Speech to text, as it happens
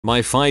My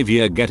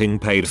 5-year getting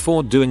paid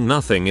for doing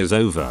nothing is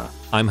over.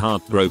 I'm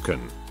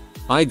heartbroken.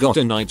 I got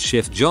a night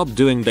shift job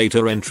doing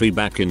data entry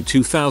back in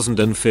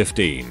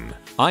 2015.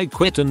 I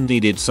quit and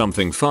needed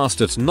something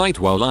fast at night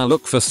while I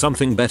look for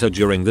something better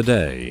during the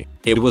day.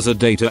 It was a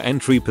data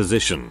entry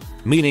position,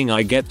 meaning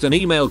I get an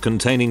email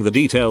containing the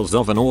details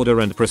of an order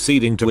and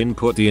proceeding to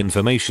input the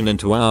information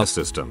into our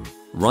system.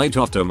 Right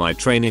after my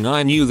training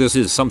I knew this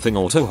is something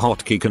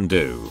AutoHotkey can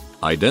do.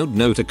 I don't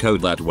know to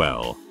code that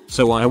well.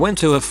 So I went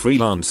to a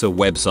freelancer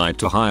website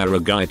to hire a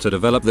guy to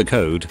develop the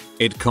code.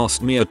 It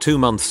cost me a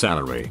 2-month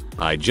salary.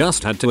 I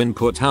just had to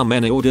input how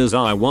many orders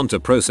I want to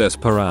process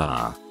per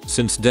hour.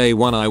 Since day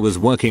one I was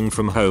working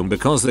from home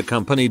because the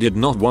company did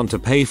not want to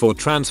pay for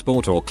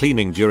transport or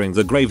cleaning during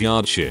the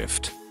graveyard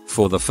shift.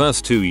 For the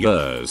first 2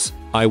 years,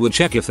 I would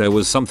check if there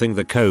was something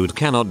the code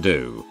cannot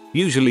do.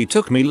 Usually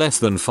took me less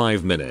than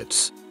 5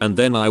 minutes. And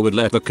then I would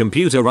let the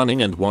computer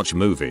running and watch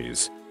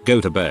movies.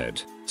 Go to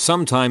bed.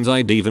 Sometimes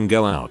I'd even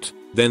go out.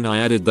 Then I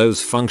added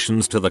those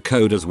functions to the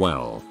code as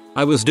well.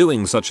 I was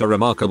doing such a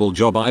remarkable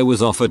job I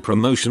was offered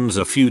promotions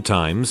a few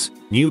times,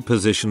 new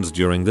positions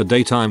during the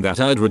daytime that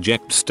I'd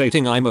reject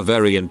stating I'm a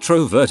very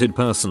introverted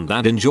person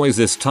that enjoys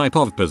this type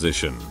of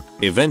position.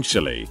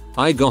 Eventually,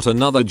 I got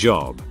another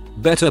job,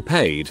 better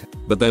paid,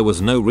 but there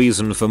was no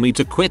reason for me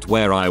to quit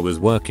where I was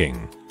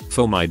working.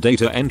 For my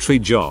data entry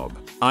job,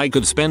 I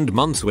could spend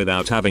months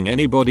without having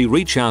anybody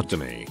reach out to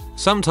me.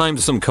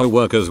 Sometimes some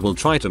co-workers will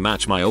try to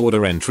match my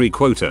order entry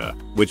quota,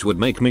 which would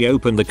make me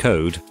open the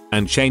code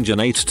and change an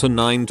 8 to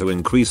 9 to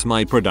increase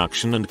my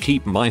production and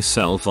keep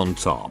myself on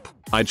top.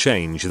 I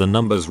change the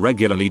numbers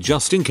regularly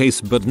just in case,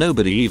 but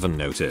nobody even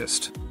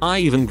noticed. I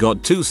even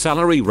got 2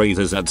 salary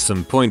raises at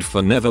some point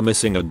for never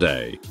missing a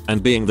day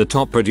and being the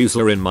top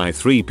producer in my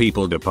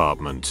 3-people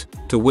department,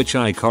 to which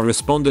I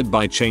corresponded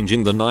by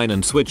changing the 9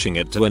 and switching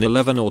it to an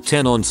 11 or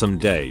 10 on some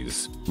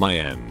days. My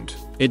end.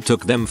 It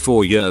took them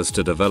 4 years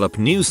to develop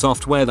new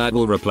software that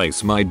will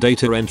replace my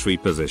data entry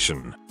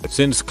position.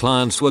 Since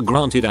clients were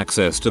granted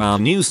access to our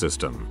new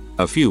system,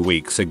 a few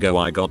weeks ago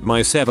I got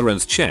my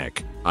severance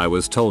check. I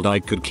was told I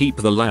could keep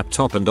the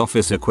laptop and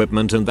office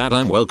equipment and that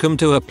I'm welcome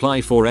to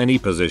apply for any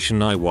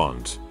position I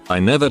want. I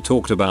never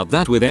talked about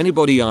that with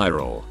anybody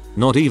IRL,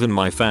 not even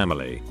my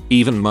family.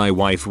 Even my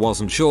wife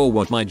wasn't sure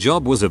what my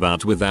job was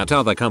about with that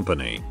other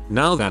company.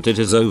 Now that it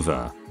is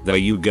over, there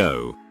you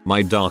go,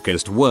 my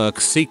darkest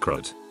work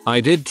secret. I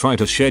did try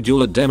to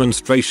schedule a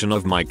demonstration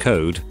of my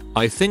code.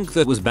 I think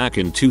that was back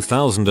in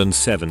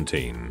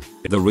 2017.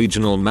 The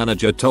regional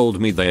manager told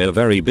me they are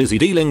very busy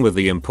dealing with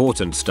the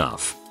important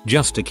stuff,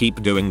 just to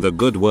keep doing the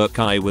good work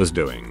I was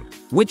doing,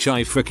 which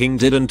I freaking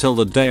did until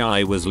the day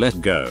I was let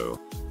go.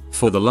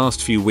 For the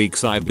last few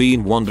weeks I've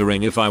been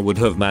wondering if I would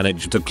have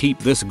managed to keep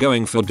this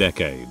going for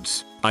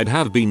decades. I'd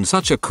have been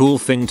such a cool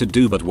thing to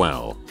do, but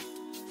well.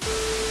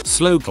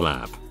 Slow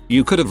clap.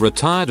 You could have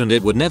retired and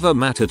it would never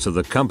matter to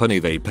the company.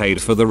 They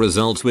paid for the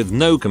results with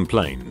no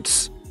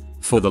complaints.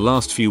 For the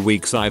last few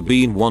weeks I've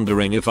been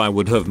wondering if I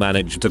would have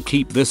managed to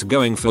keep this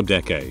going for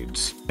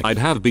decades. I'd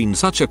have been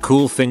such a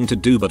cool thing to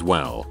do, but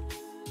well.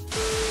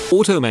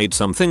 Automate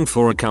something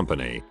for a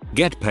company.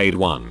 Get paid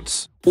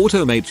once.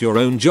 Automate your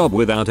own job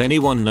without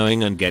anyone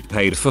knowing and get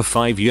paid for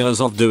 5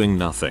 years of doing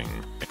nothing.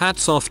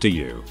 Hats off to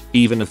you,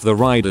 even if the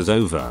ride is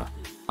over.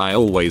 I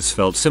always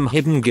felt some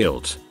hidden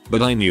guilt,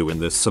 but I knew in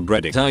this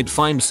subreddit I'd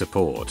find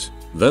support.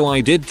 Though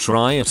I did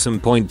try at some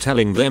point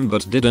telling them,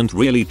 but didn't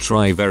really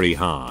try very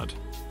hard.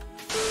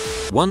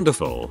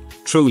 Wonderful.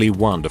 Truly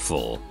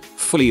wonderful.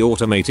 Fully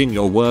automating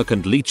your work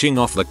and leeching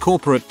off the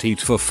corporate teat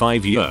for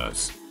 5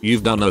 years.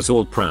 You've done us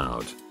all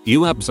proud.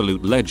 You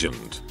absolute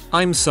legend.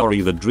 I'm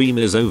sorry the dream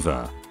is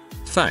over.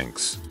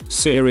 Thanks.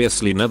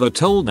 Seriously never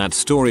told that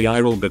story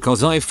IRL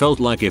because I felt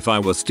like if I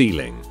were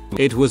stealing.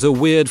 It was a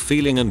weird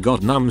feeling and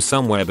got numb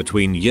somewhere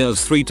between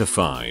years 3 to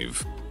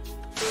 5.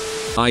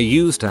 I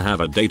used to have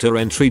a data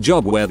entry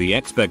job where the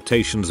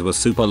expectations were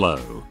super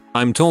low.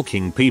 I'm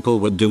talking people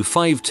would do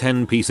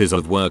 5-10 pieces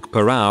of work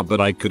per hour,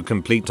 but I could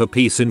complete a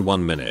piece in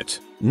 1 minute.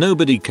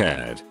 Nobody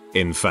cared.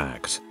 In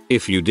fact,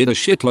 if you did a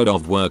shitload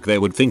of work they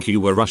would think you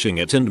were rushing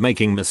it and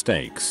making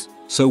mistakes.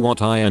 So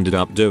what I ended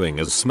up doing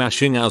is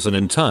smashing out an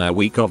entire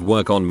week of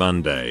work on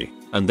Monday,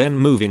 and then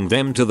moving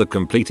them to the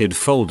completed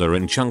folder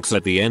in chunks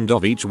at the end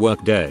of each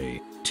workday.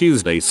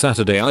 Tuesday,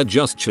 Saturday I'd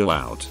just chill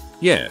out.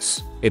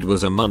 Yes, it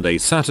was a Monday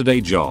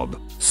Saturday job.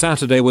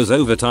 Saturday was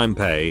overtime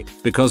pay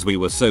because we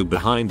were so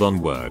behind on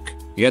work.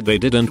 Yet they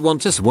didn't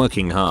want us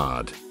working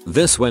hard.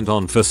 This went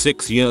on for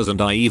 6 years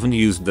and I even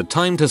used the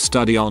time to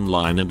study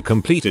online and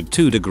completed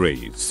 2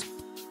 degrees.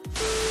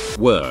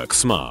 Work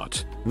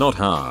smart, not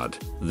hard.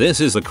 This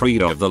is the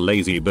creed of the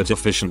lazy but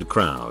efficient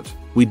crowd.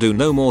 We do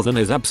no more than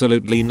is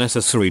absolutely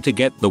necessary to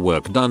get the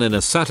work done in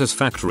a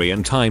satisfactory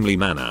and timely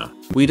manner.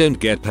 We don't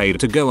get paid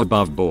to go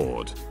above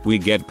board. We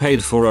get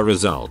paid for a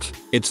result.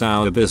 It's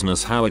our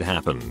business how it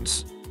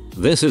happens.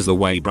 This is the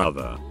way,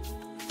 brother.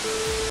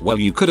 Well,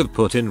 you could have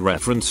put in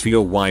reference for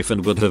your wife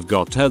and would have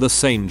got her the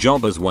same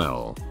job as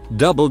well.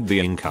 Doubled the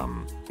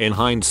income. In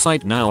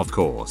hindsight now, of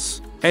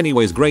course.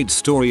 Anyways, great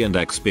story and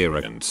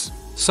experience.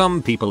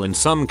 Some people in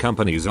some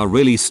companies are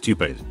really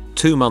stupid.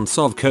 2 months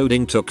of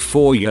coding took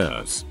 4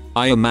 years.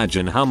 I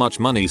imagine how much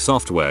money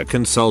software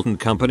consultant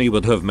company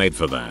would have made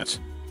for that.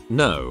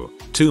 No,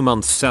 2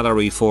 months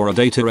salary for a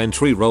data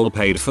entry role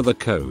paid for the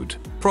code.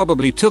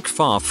 Probably took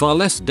far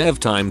less dev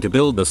time to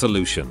build the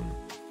solution.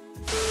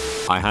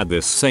 I had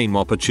this same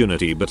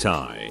opportunity but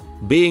I,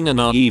 being a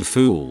naive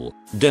fool,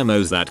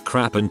 demos that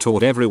crap and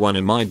taught everyone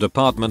in my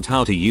department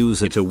how to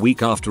use it a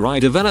week after I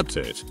developed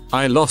it.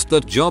 I lost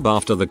that job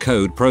after the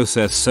code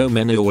processed so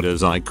many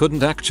orders I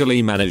couldn't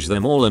actually manage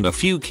them all and a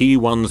few key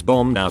ones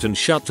bombed out and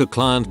shut the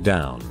client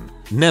down.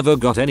 Never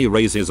got any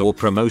raises or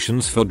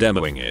promotions for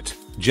demoing it,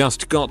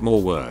 just got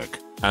more work.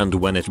 And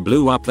when it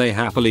blew up they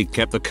happily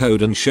kept the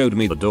code and showed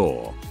me the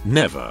door.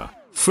 Never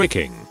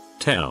freaking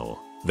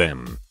tell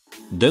them.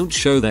 Don't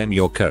show them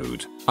your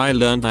code. I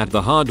learned that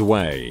the hard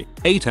way.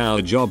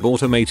 8-hour job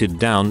automated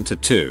down to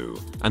 2,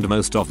 and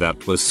most of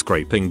that was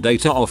scraping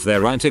data off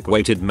their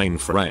antiquated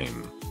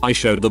mainframe. I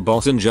showed the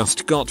boss and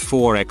just got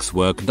 4x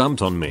work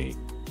dumped on me.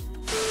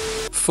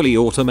 Fully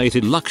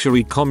automated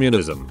luxury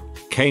communism.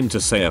 Came to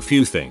say a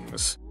few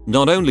things.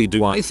 Not only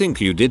do I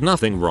think you did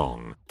nothing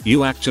wrong,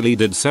 you actually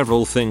did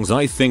several things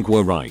I think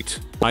were right.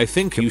 I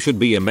think you should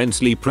be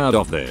immensely proud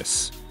of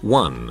this.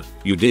 1.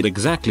 You did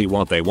exactly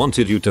what they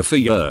wanted you to for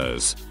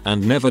years,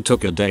 and never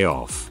took a day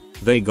off.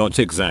 They got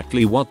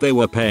exactly what they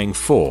were paying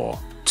for.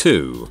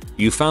 2.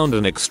 You found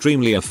an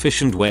extremely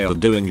efficient way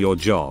of doing your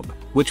job,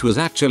 which was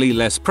actually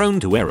less prone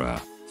to error.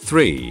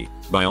 3.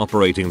 By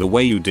operating the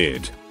way you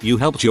did, you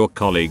helped your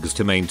colleagues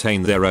to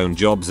maintain their own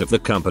jobs. If the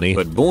company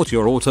had bought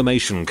your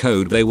automation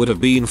code they would have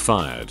been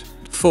fired.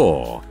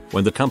 4.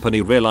 When the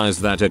company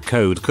realized that a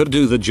code could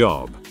do the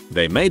job,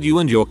 they made you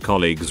and your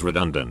colleagues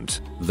redundant.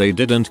 They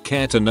didn't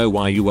care to know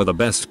why you were the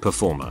best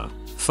performer.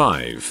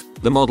 5.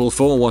 The model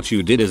for what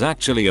you did is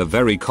actually a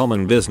very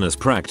common business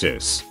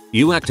practice.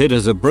 You acted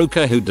as a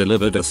broker who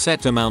delivered a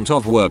set amount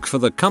of work for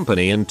the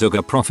company and took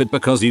a profit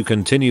because you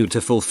continued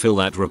to fulfill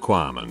that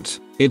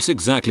requirement. It's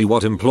exactly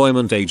what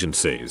employment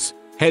agencies,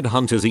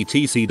 headhunters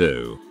etc.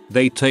 do.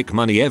 They take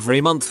money every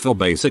month for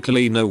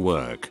basically no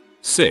work.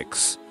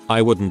 6.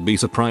 I wouldn't be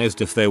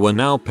surprised if they were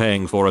now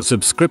paying for a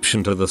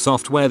subscription to the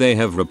software they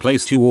have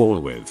replaced you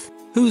all with.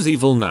 Who's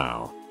evil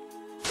now?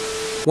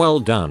 Well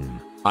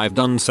done. I've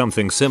done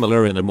something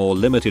similar in a more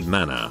limited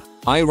manner.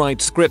 I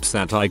write scripts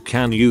that I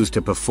can use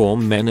to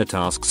perform many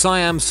tasks I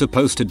am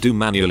supposed to do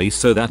manually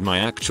so that my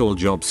actual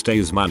job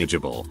stays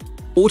manageable.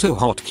 Auto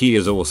hotkey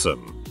is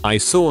awesome. I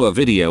saw a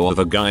video of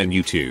a guy on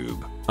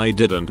YouTube. I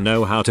didn't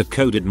know how to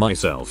code it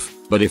myself,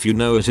 but if you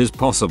know it is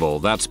possible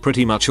that's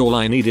pretty much all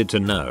I needed to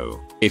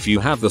know. If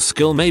you have the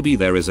skill maybe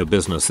there is a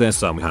business there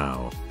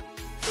somehow.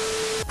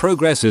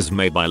 Progress is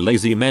made by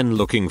lazy men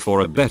looking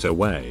for a better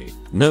way.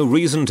 No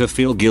reason to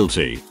feel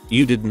guilty.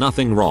 You did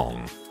nothing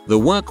wrong. The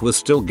work was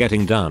still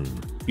getting done.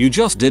 You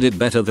just did it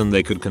better than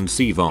they could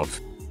conceive of.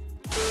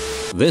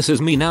 This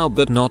is me now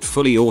but not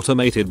fully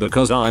automated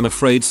because I'm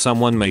afraid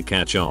someone may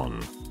catch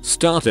on.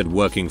 Started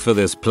working for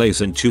this place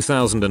in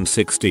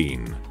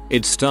 2016.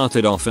 It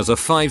started off as a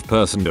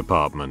 5-person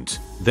department,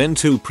 then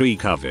 2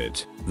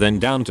 pre-COVID, then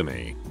down to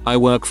me. I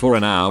work for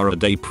an hour a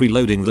day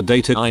preloading the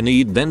data I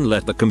need, then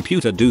let the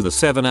computer do the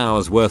 7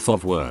 hours worth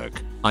of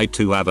work. I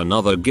too have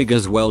another gig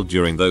as well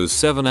during those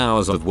 7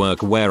 hours of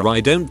work where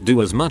I don't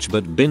do as much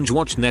but binge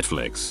watch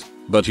Netflix.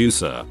 But you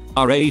sir,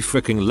 are a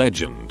freaking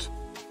legend.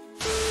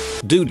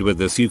 Dude, with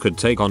this you could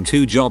take on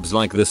 2 jobs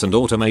like this and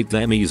automate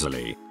them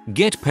easily.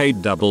 Get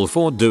paid double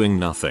for doing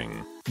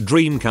nothing.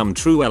 Dream come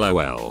true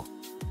lol.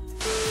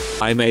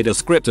 I made a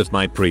script at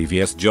my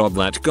previous job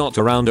that got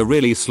around a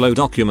really slow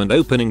document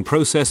opening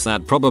process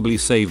that probably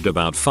saved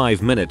about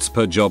 5 minutes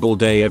per job all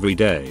day every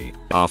day.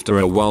 After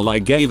a while I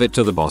gave it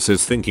to the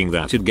bosses thinking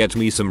that it'd get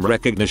me some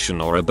recognition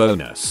or a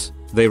bonus.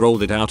 They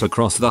rolled it out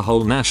across the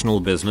whole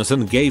national business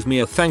and gave me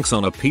a thanks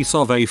on a piece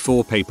of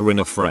A4 paper in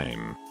a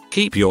frame.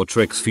 Keep your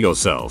tricks for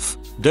yourself.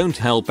 Don't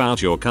help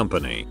out your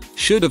company.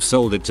 Should have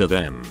sold it to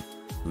them.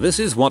 This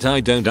is what I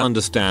don't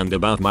understand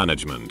about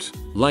management.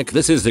 Like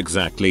this is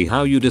exactly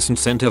how you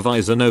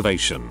disincentivize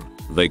innovation.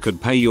 They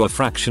could pay you a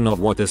fraction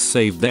of what this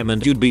saved them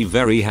and you'd be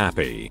very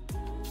happy.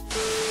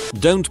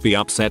 Don't be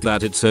upset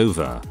that it's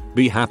over.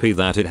 Be happy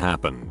that it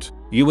happened.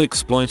 You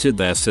exploited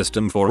their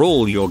system for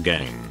all your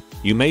gain.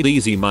 You made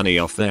easy money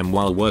off them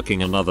while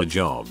working another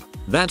job.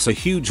 That's a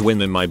huge win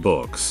in my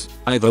books.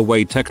 Either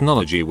way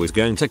technology was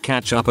going to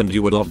catch up and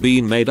you would have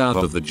been made out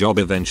of the job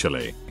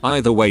eventually.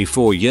 Either way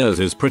 4 years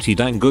is pretty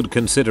dang good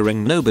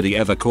considering nobody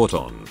ever caught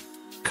on.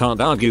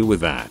 Can't argue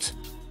with that.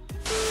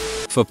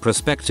 For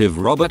perspective,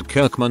 Robert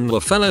Kirkman,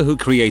 the fellow who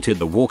created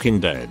The Walking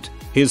Dead,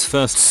 his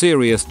first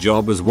serious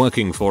job was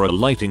working for a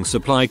lighting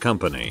supply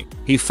company.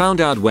 He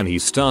found out when he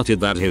started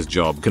that his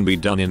job can be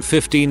done in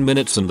 15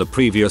 minutes and the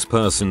previous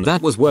person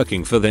that was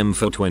working for them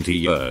for 20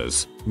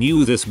 years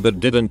knew this but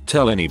didn't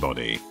tell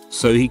anybody.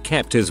 So he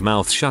kept his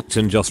mouth shut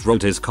and just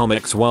wrote his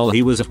comics while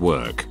he was at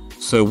work.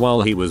 So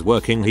while he was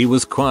working he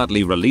was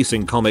quietly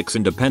releasing comics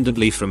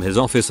independently from his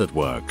office at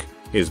work.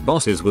 His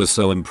bosses were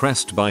so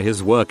impressed by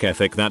his work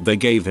ethic that they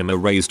gave him a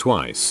raise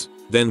twice.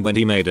 Then when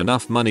he made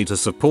enough money to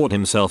support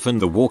himself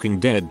and The Walking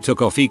Dead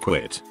took off, he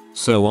quit.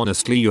 So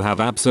honestly, you have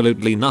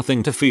absolutely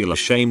nothing to feel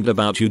ashamed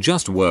about, you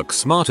just work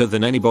smarter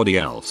than anybody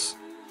else.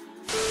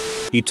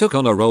 He took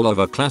on a role of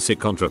a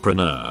classic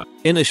entrepreneur.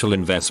 Initial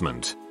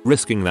investment,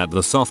 risking that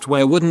the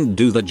software wouldn't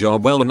do the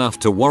job well enough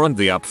to warrant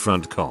the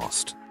upfront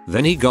cost.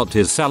 Then he got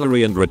his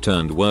salary and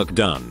returned work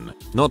done,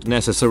 not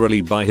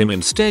necessarily by him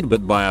instead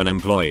but by an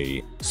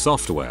employee,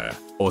 software,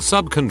 or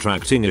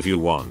subcontracting if you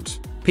want.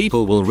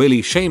 People will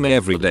really shame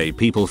everyday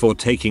people for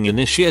taking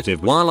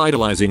initiative while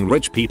idolizing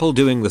rich people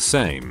doing the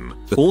same,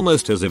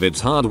 almost as if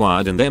it's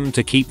hardwired in them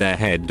to keep their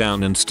head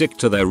down and stick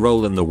to their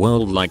role in the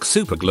world like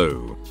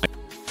superglue.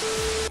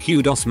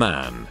 Kudos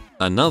man,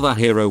 another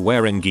hero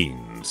wearing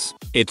jeans.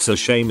 It's a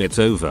shame it's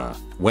over.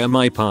 Where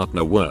my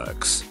partner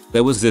works,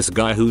 there was this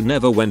guy who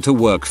never went to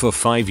work for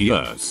 5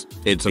 years.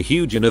 It's a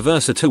huge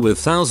university with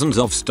thousands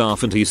of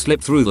staff and he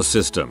slipped through the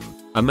system.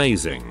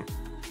 Amazing.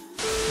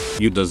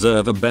 You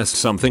deserve a Best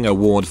Something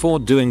award for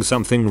doing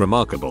something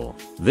remarkable.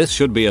 This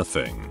should be a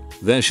thing.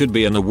 There should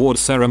be an award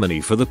ceremony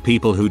for the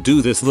people who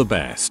do this the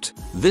best.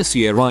 This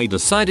year I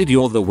decided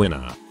you're the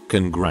winner.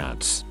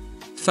 Congrats.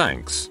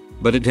 Thanks.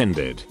 But it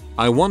ended.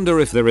 I wonder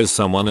if there is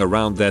someone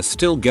around there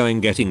still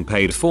getting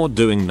paid for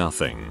doing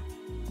nothing.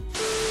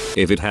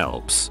 If it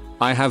helps,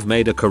 I have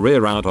made a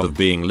career out of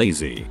being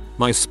lazy.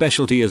 My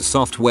specialty is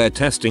software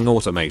testing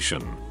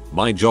automation.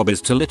 My job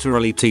is to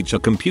literally teach a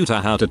computer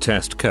how to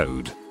test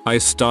code. I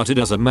started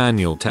as a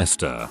manual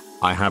tester.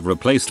 I have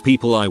replaced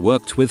people I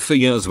worked with for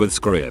years with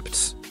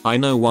scripts. I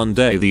know one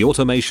day the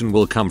automation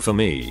will come for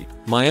me.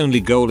 My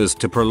only goal is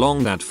to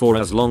prolong that for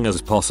as long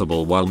as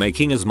possible while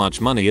making as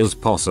much money as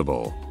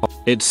possible.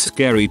 It's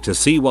scary to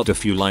see what a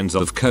few lines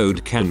of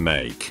code can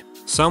make.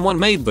 Someone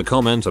made the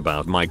comment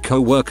about my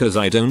co-workers.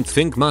 I don't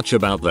think much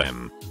about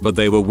them, but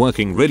they were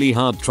working really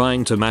hard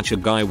trying to match a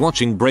guy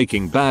watching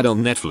Breaking Bad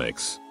on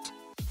Netflix.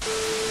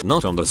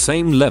 Not on the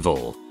same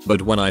level,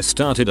 but when I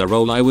started a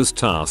role I was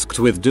tasked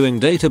with doing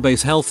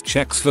database health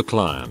checks for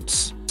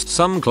clients.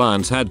 Some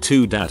clients had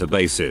 2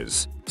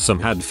 databases, some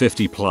had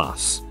 50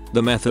 plus.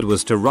 The method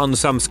was to run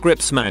some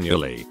scripts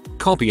manually,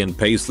 copy and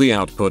paste the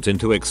output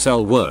into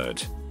Excel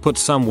Word, put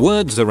some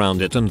words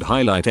around it and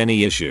highlight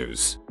any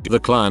issues. The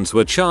clients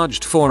were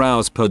charged 4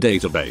 hours per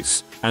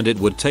database, and it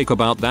would take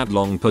about that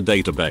long per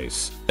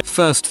database.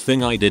 First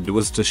thing I did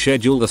was to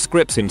schedule the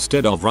scripts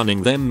instead of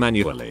running them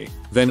manually.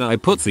 Then I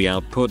put the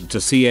output to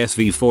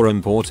CSV for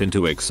import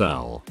into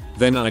Excel.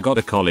 Then I got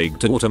a colleague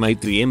to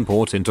automate the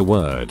import into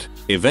Word.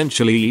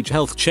 Eventually each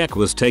health check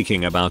was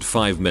taking about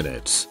 5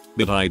 minutes.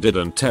 But I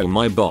didn't tell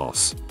my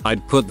boss.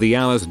 I'd put the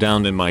hours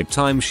down in my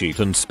timesheet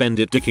and spend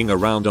it dicking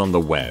around on the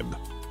web.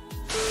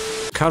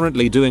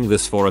 Currently doing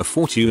this for a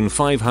Fortune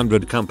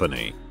 500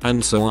 company,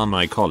 and so are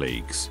my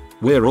colleagues.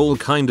 We're all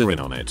kinda in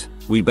on it.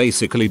 We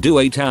basically do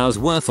 8 hours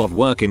worth of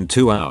work in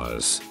 2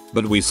 hours,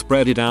 but we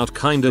spread it out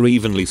kinda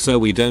evenly so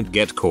we don't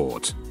get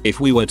caught. If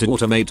we were to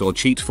automate or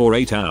cheat for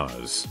 8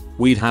 hours,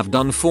 we'd have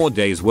done 4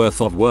 days worth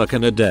of work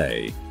in a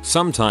day.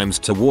 Sometimes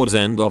towards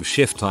end of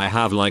shift I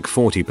have like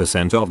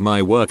 40% of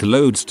my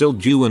workload still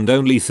due and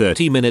only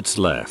 30 minutes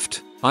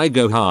left. I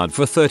go hard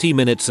for 30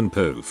 minutes and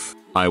poof.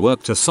 I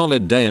worked a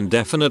solid day and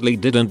definitely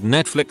didn't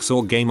Netflix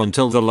or game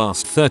until the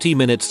last 30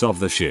 minutes of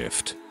the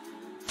shift.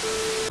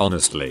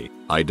 Honestly,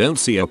 I don't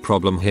see a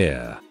problem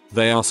here.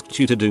 They asked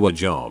you to do a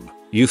job.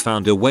 You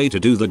found a way to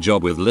do the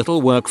job with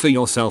little work for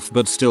yourself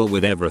but still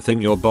with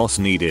everything your boss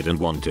needed and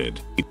wanted.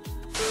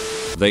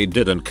 They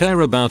didn't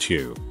care about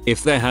you.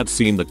 If they had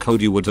seen the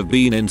code you would have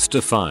been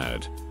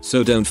insta-fired.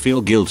 So don't feel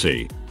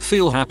guilty.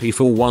 Feel happy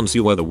for once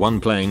you were the one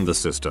playing the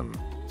system.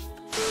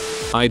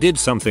 I did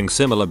something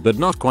similar but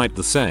not quite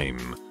the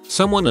same.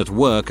 Someone at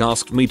work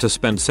asked me to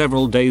spend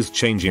several days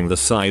changing the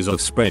size of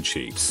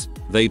spreadsheets.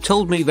 They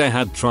told me they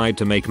had tried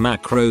to make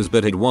macros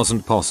but it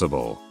wasn't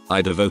possible.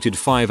 I devoted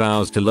 5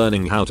 hours to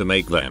learning how to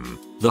make them.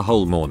 The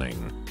whole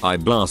morning, I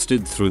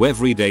blasted through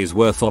every day's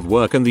worth of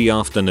work in the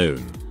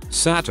afternoon.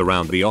 Sat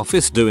around the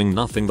office doing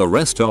nothing the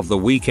rest of the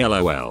week,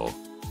 lol.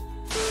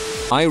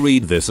 I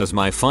read this as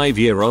my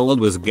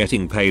 5-year-old was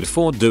getting paid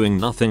for doing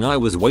nothing. I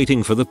was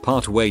waiting for the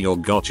part where you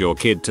got your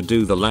kid to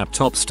do the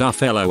laptop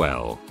stuff,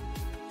 lol.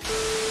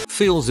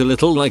 Feels a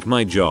little like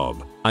my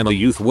job. I'm a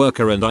youth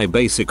worker and I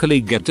basically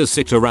get to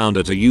sit around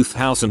at a youth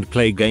house and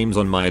play games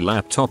on my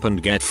laptop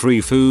and get free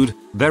food.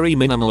 Very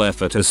minimal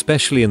effort,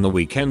 especially in the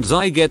weekends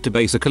I get to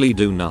basically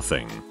do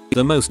nothing.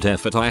 The most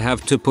effort I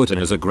have to put in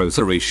is a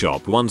grocery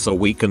shop once a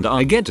week and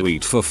I get to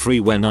eat for free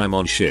when I'm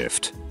on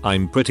shift.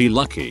 I'm pretty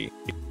lucky.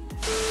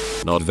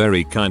 Not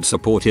very kind,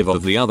 supportive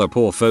of the other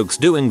poor folks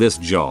doing this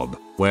job.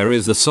 Where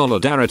is the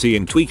solidarity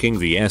in tweaking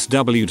the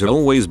SW to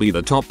always be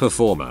the top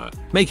performer,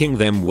 making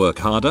them work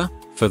harder?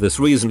 For this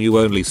reason you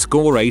only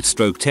score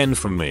 8/10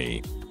 from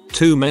me.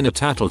 Too many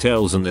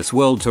tattletales in this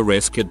world to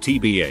risk it,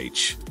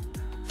 tbh.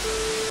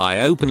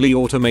 I openly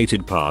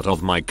automated part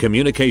of my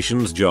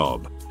communications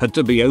job. Had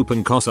to be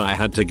open cause I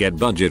had to get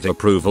budget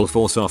approval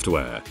for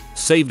software.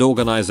 Saved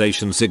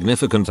organization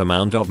significant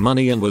amount of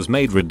money and was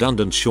made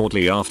redundant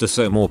shortly after,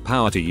 so more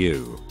power to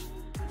you.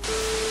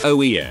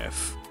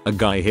 OEF. A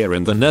guy here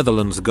in the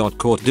Netherlands got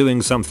caught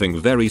doing something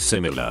very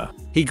similar.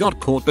 He got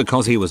caught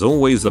because he was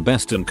always the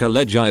best and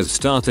collegians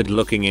started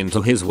looking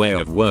into his way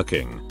of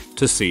working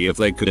to see if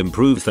they could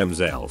improve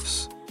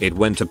themselves. It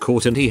went to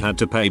court and he had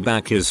to pay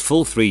back his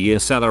full 3-year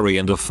salary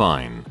and a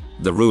fine.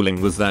 The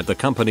ruling was that the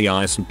company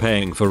isn't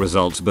paying for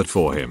results but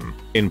for him,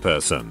 in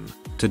person,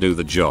 to do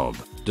the job.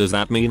 Does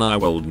that mean I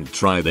wouldn't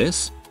try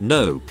this?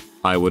 No.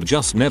 I would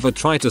just never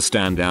try to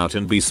stand out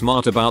and be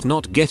smart about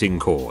not getting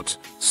caught.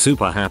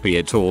 Super happy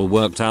it all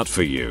worked out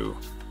for you.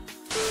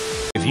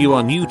 If you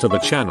are new to the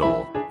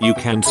channel, you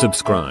can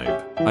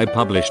subscribe. I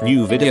publish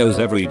new videos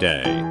every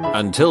day.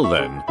 Until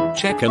then,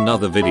 check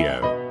another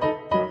video.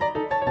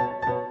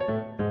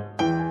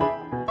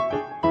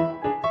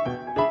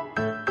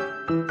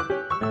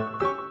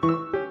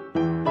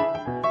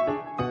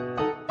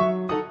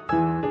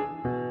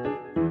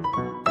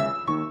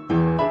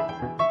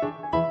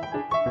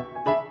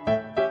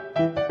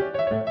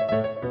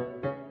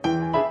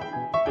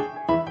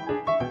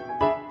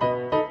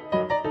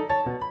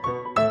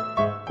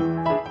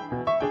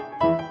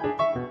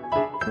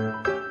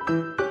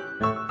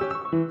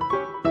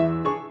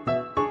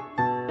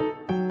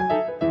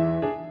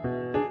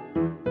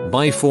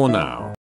 Bye for now.